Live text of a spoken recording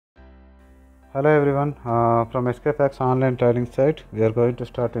Hello everyone, from SKFacts online training site, we are going to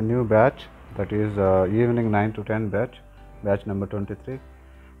start a new batch, that is evening 9 to 10 batch number 23,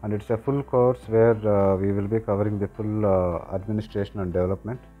 and it's a full course where we will be covering the full administration and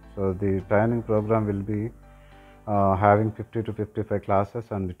development. So the training program will be having 50 to 55 classes,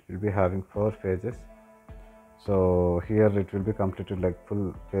 and it will be having 4 phases. So here it will be completed like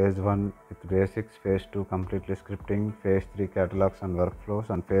full phase 1 with basics, phase 2 completely scripting, phase 3 catalogs and workflows,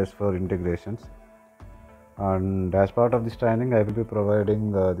 and phase 4 integrations. And as part of this training, I will be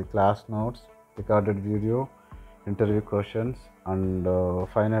providing the class notes, recorded video, interview questions, and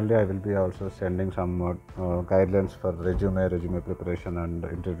finally I will be also sending some guidelines for resume preparation and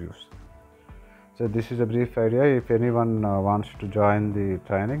interviews. So this is a brief idea. If anyone wants to join the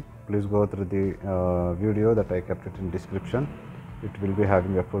training, please go through the video that I kept it in description. It will be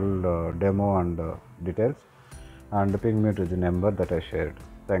having a full demo and details, and ping me to the number that I shared.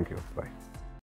 Thank you. Bye.